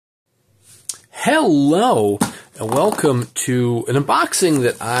Hello, and welcome to an unboxing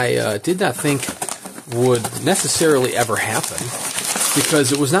that I did not think would necessarily ever happen,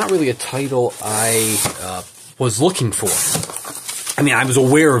 because it was not really a title I was looking for. I mean, I was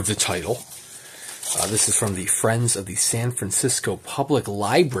aware of the title. This is from the Friends of the San Francisco Public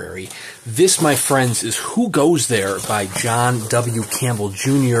Library. This, my friends, is Who Goes There by John W Campbell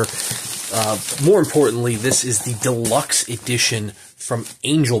Jr. More importantly, this is the Deluxe edition from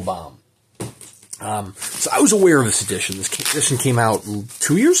Angel Bomb. So I was aware of this edition. This edition came out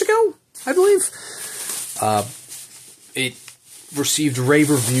 2 years ago, I believe. It received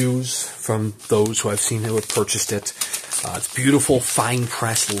rave reviews from those who I've seen who had purchased it. It's beautiful, fine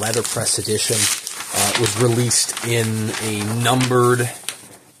press, letterpress edition. It was released in a numbered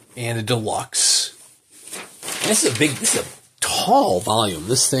and a deluxe. And this is a tall volume.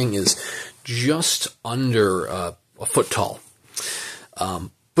 This thing is just under a foot tall.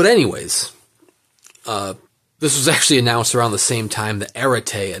 But anyways, this was actually announced around the same time that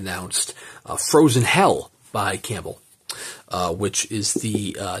Arete announced Frozen Hell by Campbell, which is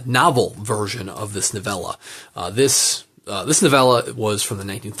the novel version of this novella. This novella was from the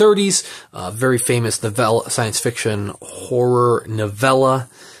 1930s, very famous novella, science fiction horror novella.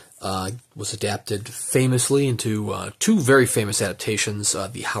 Was adapted famously into two very famous adaptations,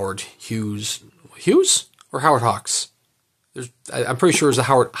 the Howard Hughes or Howard Hawks? I'm pretty sure it was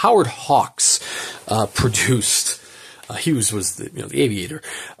the Howard Hawks produced. Hughes was the aviator.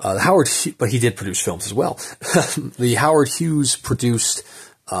 But he did produce films as well. The Howard Hughes produced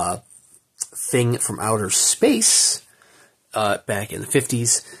Thing from Outer Space back in the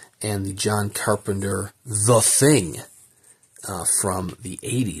 50s, and the John Carpenter The Thing from the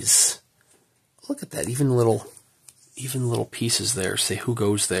 80s. Look at that, even little pieces there say Who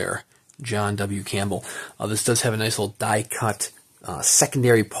Goes There, John W. Campbell. This does have a nice little die-cut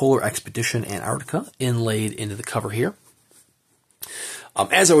secondary polar expedition Antarctica inlaid into the cover here.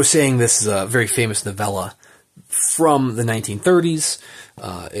 As I was saying, this is a very famous novella from the 1930s.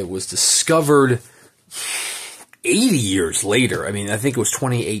 It was discovered 80 years later. I mean, I think it was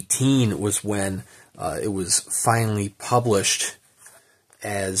 2018 was when it was finally published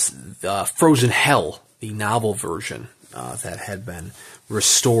as Frozen Hell, the novel version that had been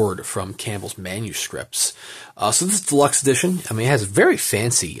restored from Campbell's manuscripts. So this is Deluxe Edition. I mean, it has a very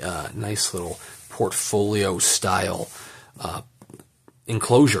fancy, nice little portfolio style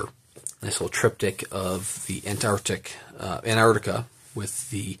enclosure. Nice little triptych of the Antarctica with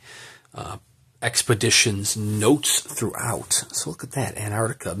the expedition's notes throughout. So look at that.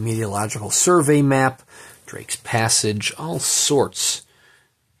 Antarctica Meteorological Survey Map, Drake's Passage, all sorts.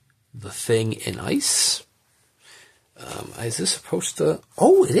 The Thing in Ice. Is this supposed to...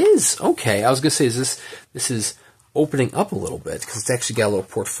 Oh, it is! Okay, I was going to say, this is opening up a little bit, because it's actually got a little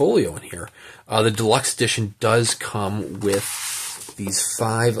portfolio in here. The Deluxe Edition does come with these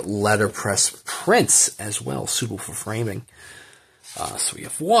 5 letterpress prints as well, suitable for framing. So we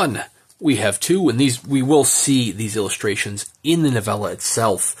have 1, we have 2, and we will see these illustrations in the novella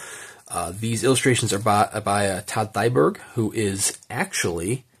itself. These illustrations are by Todd Thyberg, who is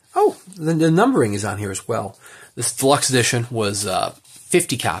actually... Oh, the numbering is on here as well. This Deluxe Edition was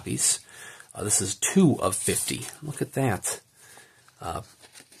 50 copies. This is 2 of 50. Look at that. But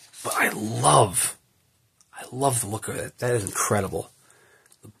I love the look of it. That is incredible.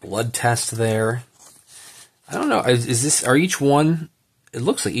 The blood test there. I don't know. Are each one... It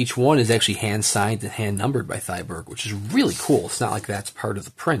looks like each one is actually hand-signed and hand-numbered by Thyberg, which is really cool. It's not like that's part of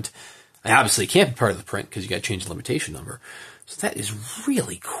the print. And obviously, it can't be part of the print because you got to change the limitation number. So that is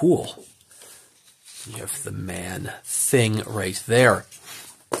really cool. You have the man-thing right there.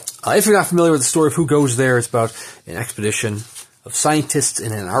 If you're not familiar with the story of Who Goes There, it's about an expedition of scientists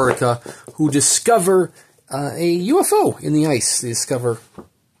in Antarctica who discover a UFO in the ice. They discover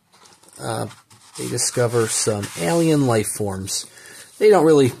some alien life forms. They don't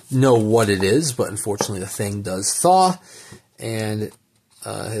really know what it is, but unfortunately the thing does thaw and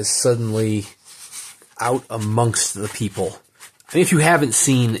is suddenly out amongst the people. I mean, if you haven't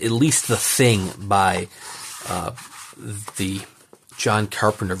seen at least The Thing by the John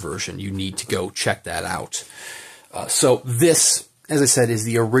Carpenter version, you need to go check that out. So this, as I said, is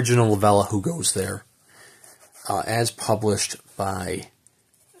the original novella Who Goes There, as published by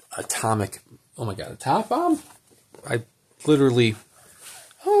Atomic Bomb? I literally...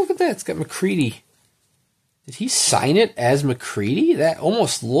 Oh, look at that. It's got McCready. Did he sign it as McCready? That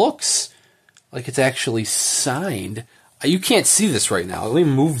almost looks like it's actually signed. You can't see this right now. Let me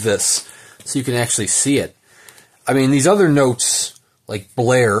move this so you can actually see it. I mean, these other notes, like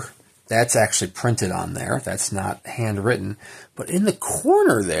Blair, That's actually printed on there. That's not handwritten. But in the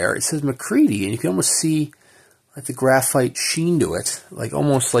corner there, it says McCready, and you can almost see like the graphite sheen to it, like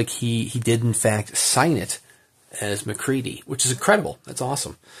almost like he did in fact sign it as McCready, which is incredible. That's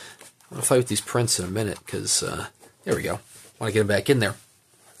awesome. I'm going to fight with these prints in a minute because, there we go. Want to get them back in there.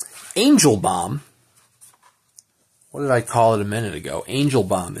 Angel Bomb. What did I call it a minute ago? Angel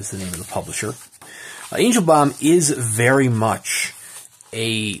Bomb is the name of the publisher. Angel Bomb is very much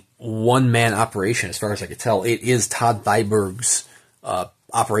a one-man operation, as far as I could tell. It is Todd Thyberg's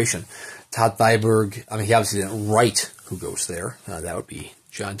operation. Todd Thyberg, I mean, he obviously didn't write Who Goes There. That would be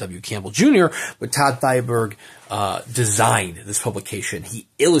John W Campbell Jr., but Todd Thyberg designed this publication. He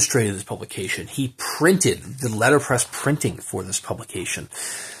illustrated this publication. He printed the letterpress printing for this publication.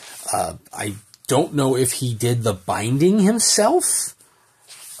 I don't know if he did the binding himself,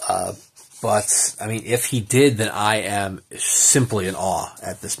 but, I mean, if he did, then I am simply in awe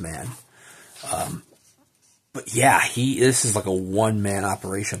at this man. But yeah, this is like a one-man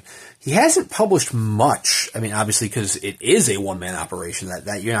operation. He hasn't published much. I mean, obviously, because it is a one-man operation,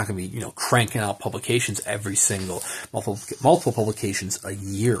 that you're not going to be, cranking out publications every single, multiple publications a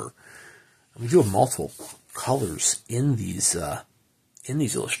year. We do have multiple colors in these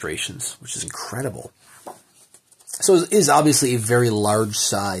illustrations, which is incredible. So it is obviously a very large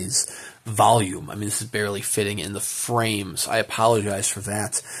size volume. I mean, this is barely fitting in the frames. I apologize for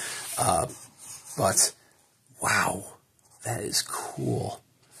that. But wow, that is cool.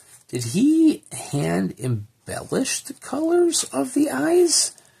 Did he hand embellish the colors of the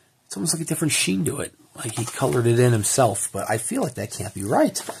eyes? It's almost like a different sheen to it. Like he colored it in himself, but I feel like that can't be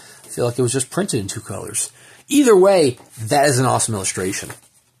right. I feel like it was just printed in 2 colors. Either way, that is an awesome illustration.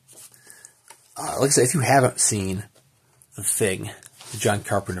 Like I said, if you haven't seen The Thing, the John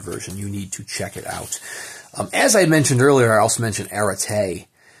Carpenter version, you need to check it out. As I mentioned earlier, I also mentioned Arete.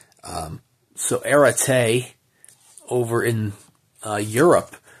 So Arete, over in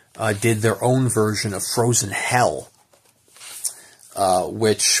Europe, did their own version of Frozen Hell,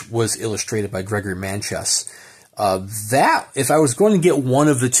 which was illustrated by Gregory Manchess. That, if I was going to get one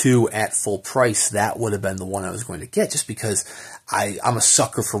of the two at full price, that would have been the one I was going to get, just because I'm a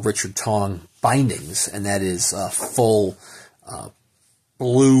sucker for Richard Tong bindings, and that is full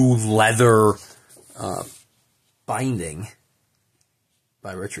blue leather binding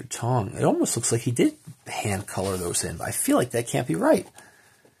by Richard Tong. It almost looks like he did hand color those in, but I feel like that can't be right.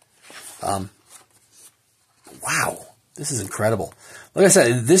 Wow, this is incredible. Like I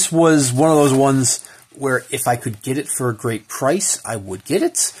said, this was one of those ones where if I could get it for a great price, I would get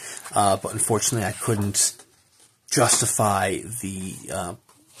it. But unfortunately, I couldn't justify the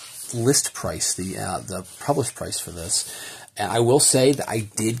list price, the published price for this. And I will say that I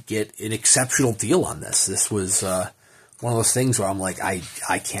did get an exceptional deal on this. This was one of those things where I'm like, I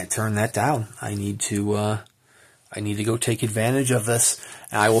can't turn that down. I need to go take advantage of this,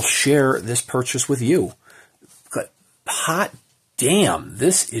 and I will share this purchase with you. But hot damn,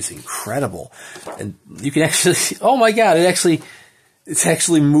 this is incredible. And you can actually, oh my God, it's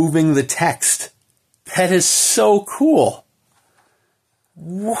actually moving the text. That is so cool.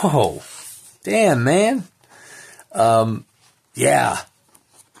 Whoa. Damn, man. Yeah.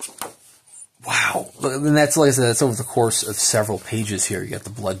 Wow. And that's, like I said, that's over the course of several pages here. You got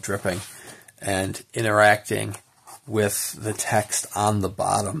the blood dripping and interacting with the text on the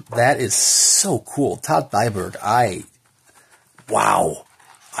bottom. That is so cool. Todd Thyberg, wow.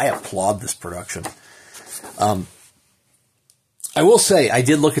 I applaud this production. I will say, I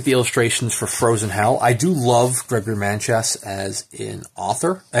did look at the illustrations for Frozen Hell. I do love Gregory Manchess as an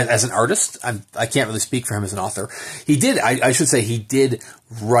author, as an artist. I can't really speak for him as an author. He did, I should say, he did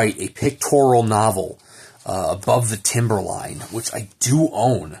write a pictorial novel, Above the Timberline, which I do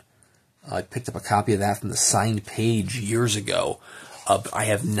own. I picked up a copy of that from the signed page years ago. I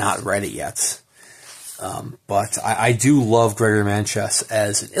have not read it yet. But I do love Gregory Manchess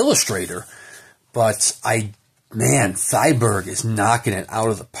as an illustrator. But man, Thyberg is knocking it out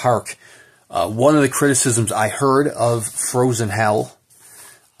of the park. One of the criticisms I heard of Frozen Hell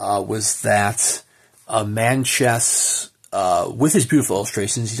was that Manchess, with his beautiful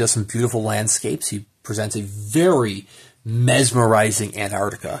illustrations, he does some beautiful landscapes. He presents a very mesmerizing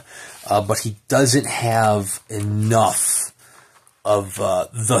Antarctica, but he doesn't have enough of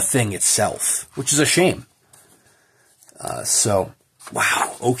the thing itself, which is a shame. So,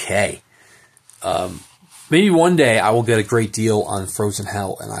 wow, okay. Maybe one day I will get a great deal on Frozen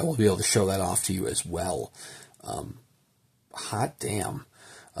Hell, and I will be able to show that off to you as well. Hot damn.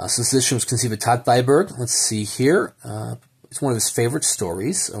 So this edition was conceived by Todd Thyberg. Let's see here. It's one of his favorite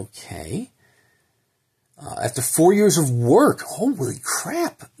stories. Okay. After 4 years of work, holy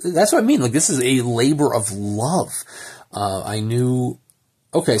crap! That's what I mean. Like, this is a labor of love. I knew.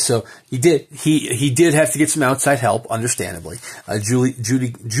 Okay, so he did have to get some outside help, understandably. Judy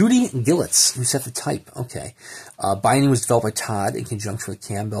Gillitz, who set the type. Okay, binding was developed by Todd in conjunction with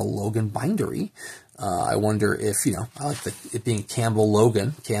Campbell Logan Bindery. I wonder if, I like it being Campbell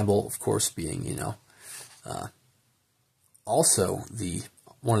Logan. Campbell, of course, being also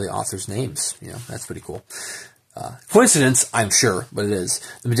one of the author's names. That's pretty cool. Coincidence, I'm sure, but it is.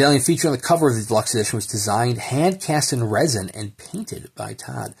 The medallion featured on the cover of the deluxe edition was designed, hand-cast in resin, and painted by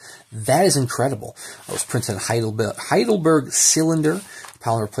Todd. That is incredible. It was printed on Heidelberg cylinder,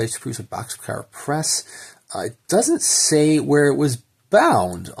 polymer plates produced with boxcar press. It doesn't say where it was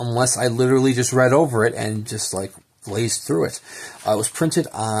bound, unless I literally just read over it and just, glazed through it. It was printed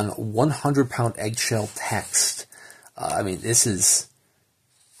on 100-pound eggshell text. This is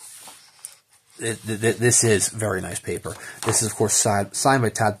very nice paper. This is, of course, signed by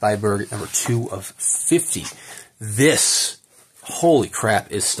Todd Thyberg, number 2 of 50. This, holy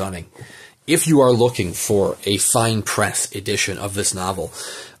crap, is stunning. If you are looking for a fine press edition of this novel,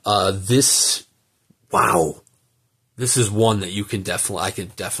 this is one that I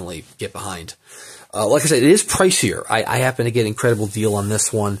could definitely get behind. Like I said, it is pricier. I happen to get an incredible deal on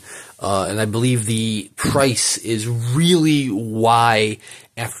this one, and I believe the price is really why,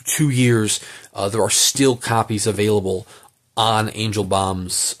 after 2 years, there are still copies available on Angel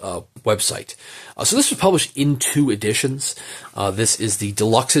Bomb's website. So this was published in 2 editions. This is the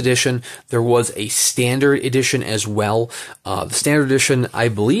deluxe edition. There was a standard edition as well. The standard edition, I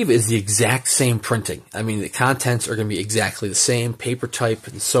believe, is the exact same printing. The contents are going to be exactly the same, paper type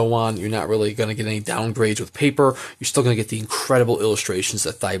and so on. You're not really going to get any downgrades with paper. You're still going to get the incredible illustrations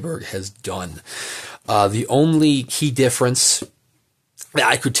that Thyberg has done. The only key difference that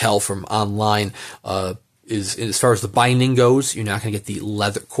I could tell from online is as far as the binding goes, you're not going to get the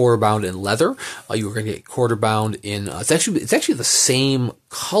leather quarter bound in leather. You're going to get quarter bound in. It's actually the same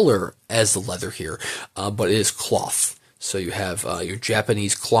color as the leather here, but it is cloth. So you have your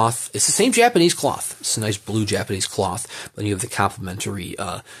Japanese cloth. It's the same Japanese cloth. It's a nice blue Japanese cloth. Then you have the complementary.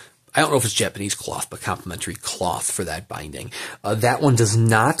 I don't know if it's Japanese cloth, but complementary cloth for that binding. That one does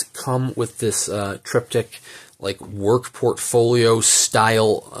not come with this triptych, work portfolio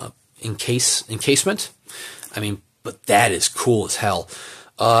style encasement. But that is cool as hell.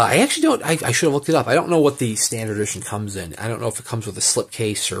 I actually don't, I should have looked it up. I don't know what the standard edition comes in. I don't know if it comes with a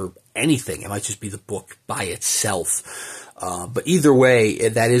slipcase or anything. It might just be the book by itself. But either way,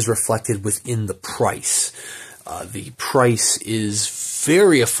 that is reflected within the price. The price is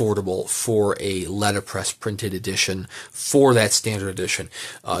very affordable for a letterpress printed edition for that standard edition.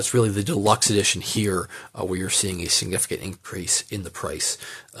 It's really the deluxe edition here where you're seeing a significant increase in the price.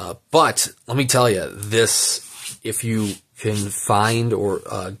 But let me tell you, if you can find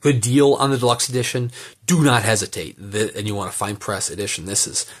a good deal on the deluxe edition, do not hesitate. And you want a fine press edition, this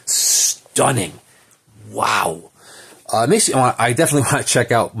is stunning. Wow. I definitely want to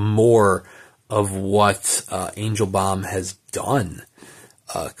check out more of what Angel Bomb has done,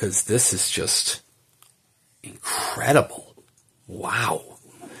 because this is just incredible. Wow.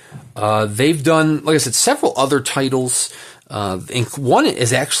 They've done, like I said, several other titles. One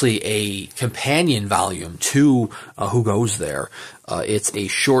is actually a companion volume to Who Goes There. It's a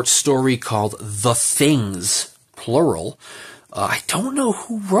short story called The Things, plural. I don't know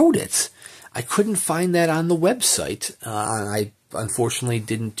who wrote it. I couldn't find that on the website. I unfortunately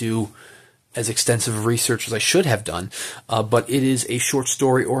didn't do as extensive research as I should have done, but it is a short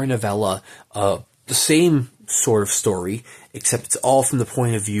story or a novella, the same sort of story, except it's all from the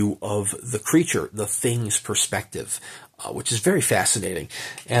point of view of the creature, the thing's perspective, which is very fascinating.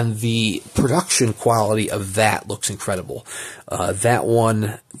 And the production quality of that looks incredible. That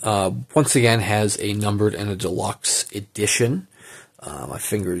one, once again, has a numbered and a deluxe edition. My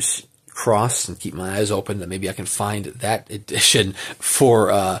fingers crossed and keep my eyes open that maybe I can find that edition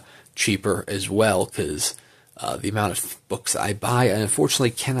for cheaper as well, because the amount of books I buy, I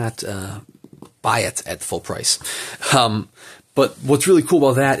unfortunately cannot buy it at the full price. But what's really cool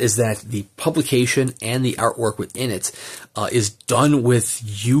about that is that the publication and the artwork within it is done with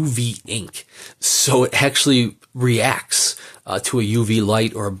UV ink. So it actually reacts to a UV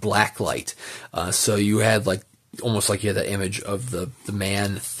light or a black light. So you had almost like you had that image of the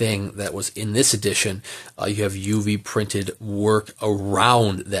man thing that was in this edition. You have UV printed work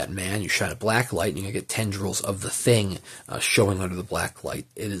around that man. You shine a black light and you get tendrils of the thing showing under the black light.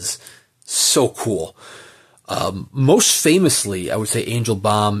 It is so cool. Most famously, I would say Angel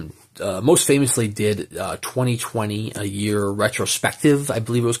Bomb most famously did 2020, a year retrospective, I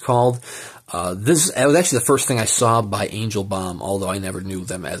believe it was called. It was actually the first thing I saw by Angel Bomb, although I never knew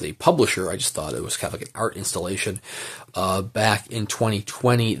them as a publisher. I just thought it was kind of like an art installation. Back in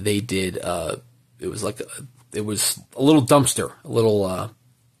 2020, they did, it was a little dumpster, a little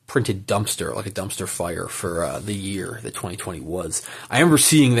printed dumpster, like a dumpster fire for the year that 2020 was. I remember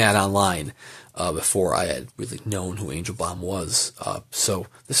seeing that online before I had really known who Angel Bomb was. So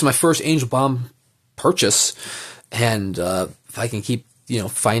this is my first Angel Bomb purchase, and if I can keep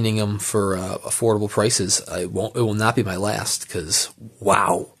finding them for affordable prices, it will not be my last, because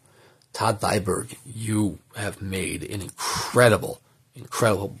wow, Todd Thyberg, you have made an incredible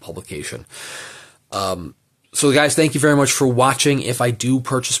publication. So guys, thank you very much for watching. If I do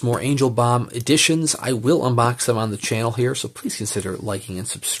purchase more Angel Bomb editions, I will unbox them on the channel here, so please consider liking and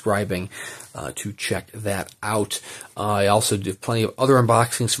subscribing to check that out. I also do plenty of other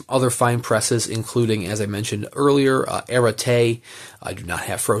unboxings from other fine presses, including, as I mentioned earlier, Arete. I do not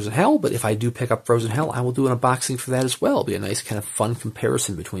have Frozen Hell, but if I do pick up Frozen Hell, I will do an unboxing for that as well. It'll be a nice kind of fun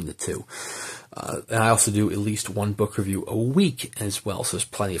comparison between the two. And I also do at least one book review a week as well, so there's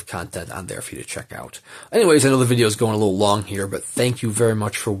plenty of content on there for you to check out. Anyways, I know the video is going a little long here, but thank you very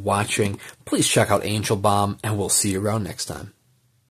much for watching. Please check out Angel Bomb, and we'll see you around next time.